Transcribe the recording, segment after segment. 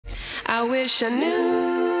I wish I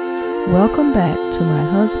knew. Welcome back to My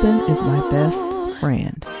Husband is My Best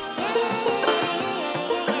Friend.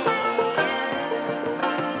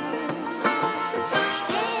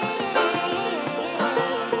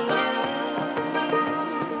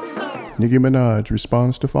 Nicki Minaj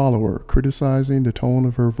responds to follower criticizing the tone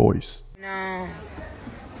of her voice. No,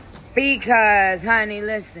 because, honey,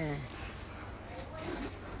 listen.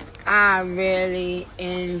 I really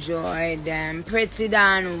enjoyed them. Pretty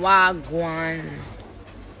Dan Wagwan.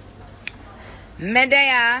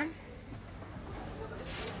 Medea.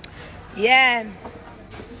 Yeah.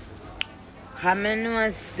 Coming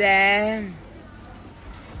was say.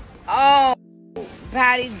 Oh,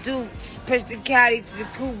 Patty Dukes pushed the caddy to the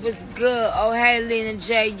coop was good. Oh, hey, Lena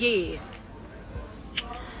J. Yeah.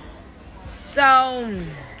 So.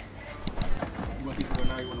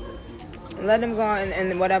 Let them go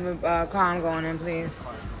in whatever car I'm going in, please.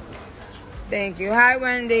 Thank you. Hi,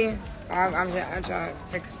 Wendy. I'm trying to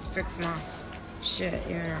fix my shit,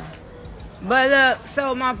 you know. But look,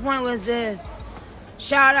 so my point was this.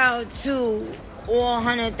 Shout out to all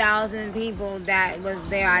 100,000 people that was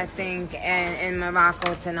there, I think, in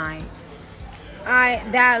Morocco tonight.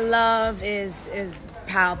 That love is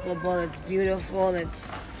palpable. It's beautiful.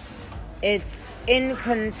 It's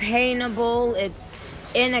incontainable. It's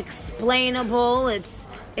inexplainable. It's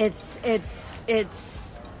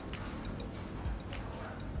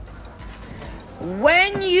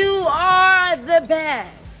when you are the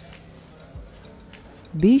best.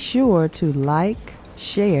 Be sure to like,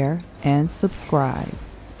 share, and subscribe.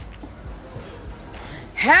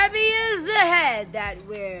 Heavy is the head that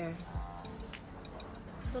wears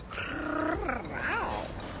the crown.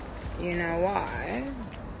 You know why?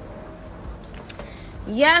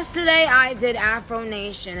 Yesterday, I did Afro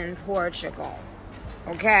Nation in Portugal,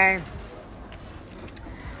 okay?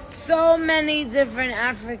 So many different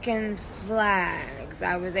African flags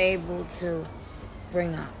I was able to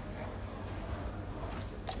bring up.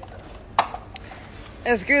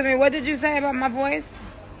 Excuse me, what did you say about my voice?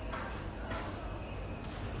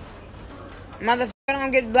 Motherfucker, don't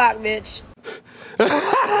get blocked, bitch.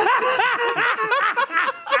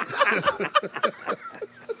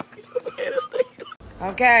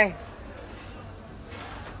 Okay.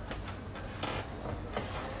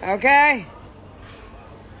 Okay.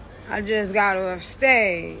 I just got off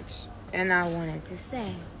stage and I wanted to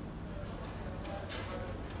say,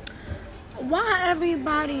 why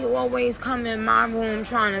everybody always come in my room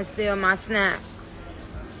trying to steal my snacks?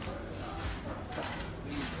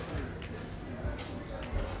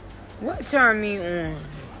 What turned me on?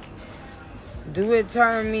 Do it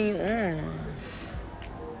turn me on?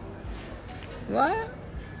 What?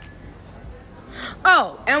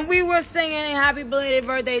 Oh, and we were singing happy belated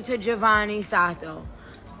birthday to Giovanni Sato.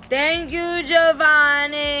 Thank you,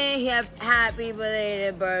 Giovanni. Happy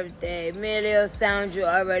belated birthday. Emilio sound, you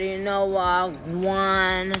already know what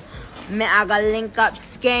one. I got link up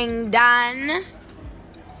skeng done.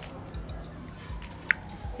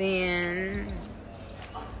 Seeing.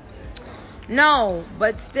 No,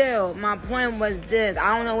 but still, my point was this.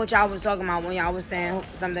 I don't know what y'all was talking about when y'all was saying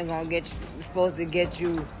something gonna get you, supposed to get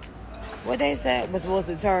you. What they said was supposed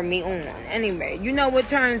to turn me on. Anyway, you know what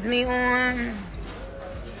turns me on?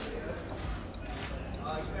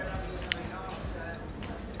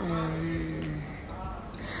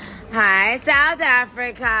 Hi, South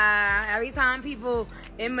Africa. Every time people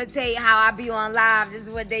imitate how I be on live, this is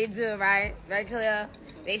what they do, right? Right, clear?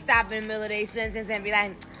 They stop in the middle of their sentence and be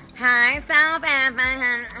like, hi, South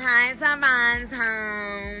Africa. Hi, Savant's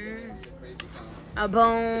home. A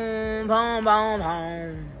boom, boom, boom,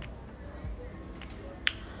 boom.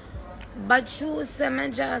 But you say me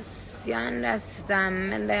just, you understand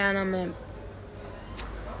me there, me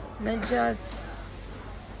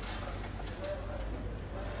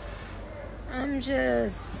I'm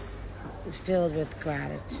just filled with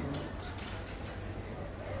gratitude.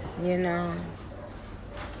 You know,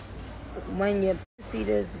 when you see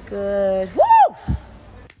this good, woo!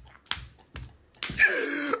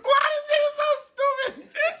 Why is this so stupid?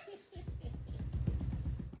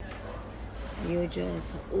 You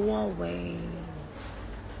just always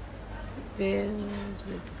filled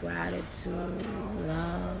with gratitude,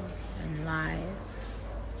 love, and life.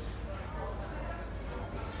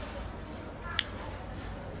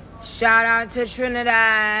 Shout out to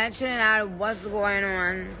Trinidad. Trinidad, what's going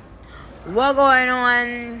on? What going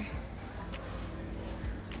on?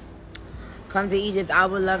 Come to Egypt. I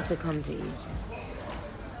would love to come to Egypt.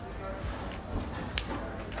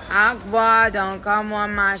 Akbar, don't come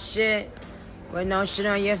on my shit with no shit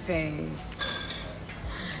on your face.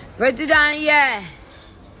 Pretty down, yeah.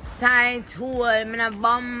 tight hold. Me no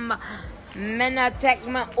bomb. Me no take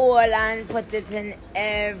my all and put it in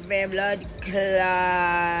every blood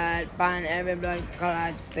clot. Pan every blood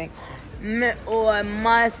clot thing. Me all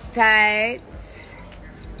must tight.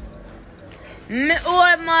 Me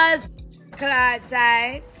all must clot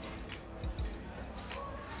tight.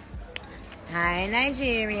 Hi,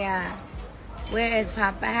 Nigeria. Where is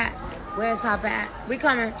Papa at? Where's Papa at? We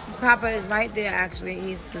coming. Papa is right there, actually.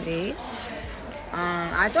 He's asleep.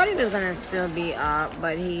 I thought he was gonna still be up,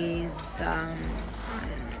 but he's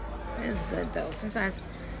it's good though. Sometimes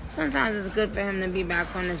it's good for him to be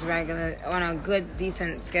back on his on a good,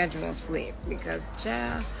 decent schedule sleep. Because,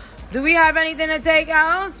 child, do we have anything to take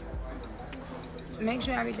out? Make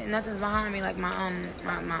sure nothing's behind me, like my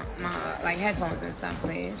like headphones and stuff,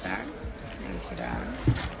 please, sir. Thank you, darling.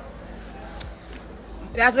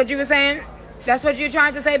 That's what you were saying? That's what you're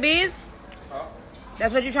trying to say, Bees? Huh?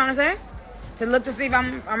 That's what you're trying to say? To look to see if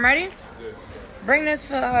I'm ready? Yeah. Bring this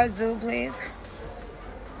for Zoo, please.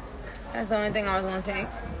 That's the only thing I was going to take.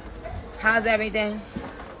 How's everything?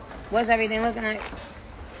 What's everything looking like?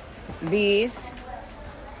 Bees?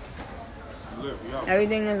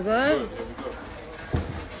 Everything is good? Good. Here we go.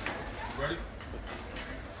 Ready?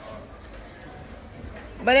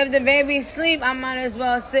 But if the baby sleep, I might as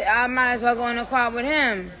well go in the car with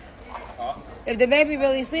him. Huh? If the baby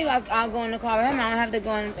really sleep, I'll go in the car with him. I don't have to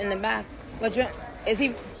go in the back. Is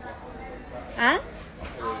he? Huh?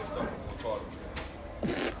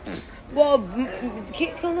 Well,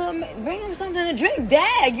 Khalil, bring him something to drink.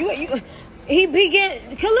 Dad, he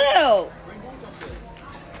begin. Khalil,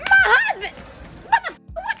 my husband. What?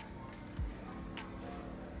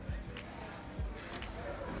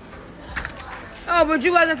 Oh, but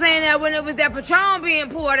you wasn't saying that when it was that Patron being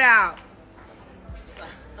poured out.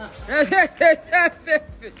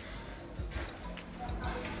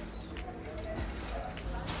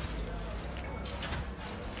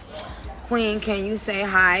 Queen, can you say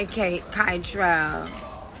hi, Kytrell?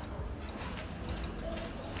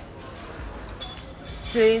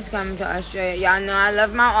 Please come to Australia. Y'all know I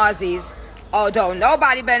love my Aussies. Oh, don't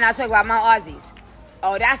nobody better not talk about my Aussies.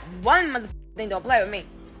 Oh, that's one motherfucking thing. Don't play with me.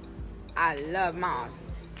 I love my Aussies.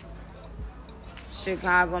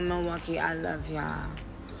 Chicago, Milwaukee, I love y'all.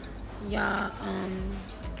 Y'all,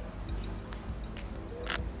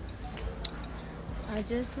 I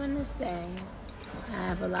just want to say I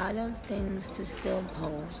have a lot of things to still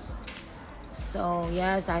post. So,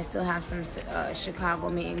 yes, I still have some Chicago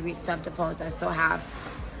meet and greet stuff to post. I still have,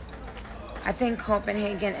 I think,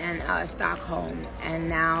 Copenhagen and Stockholm. And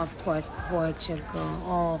now, of course, Portugal.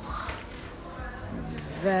 Oh,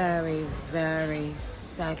 very, very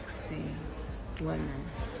sexy women.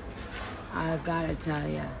 I gotta tell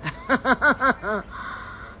you.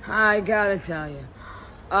 I gotta tell you.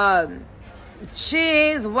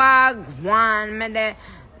 Cheese wagwan.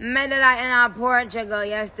 Made like in Portugal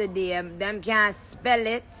yesterday. Them can't spell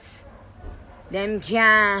it. Them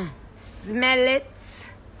can't smell it.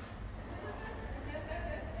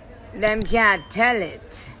 Them can't tell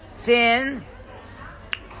it. See?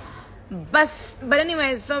 But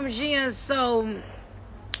anyway, so she is so,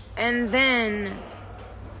 and then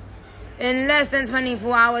in less than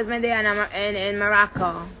 24 hours, me there in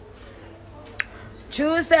Morocco.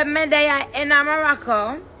 True said me there in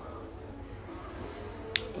Morocco.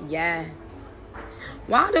 Yeah.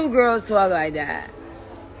 Why do girls talk like that?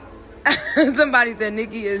 Somebody said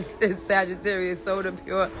Nicki is Sagittarius, so the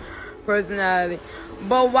pure personality.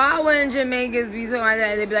 But why wouldn't Jamaicans be talking like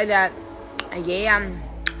that? They be like that. Yeah.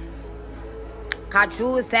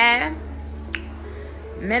 True said.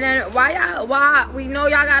 Why we know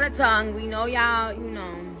y'all got a tongue. We know y'all, you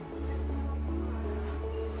know.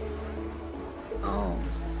 Oh.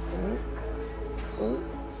 Ooh.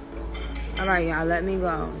 Alright, y'all, let me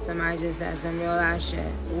go. Somebody just said some real ass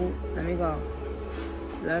shit. Ooh, let me go.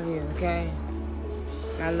 Love you, okay?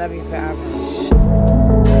 I love you forever.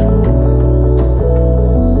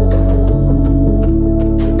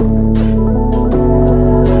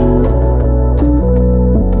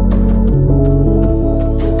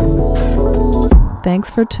 Thanks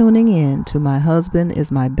for tuning in to My Husband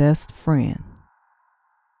is My Best Friend.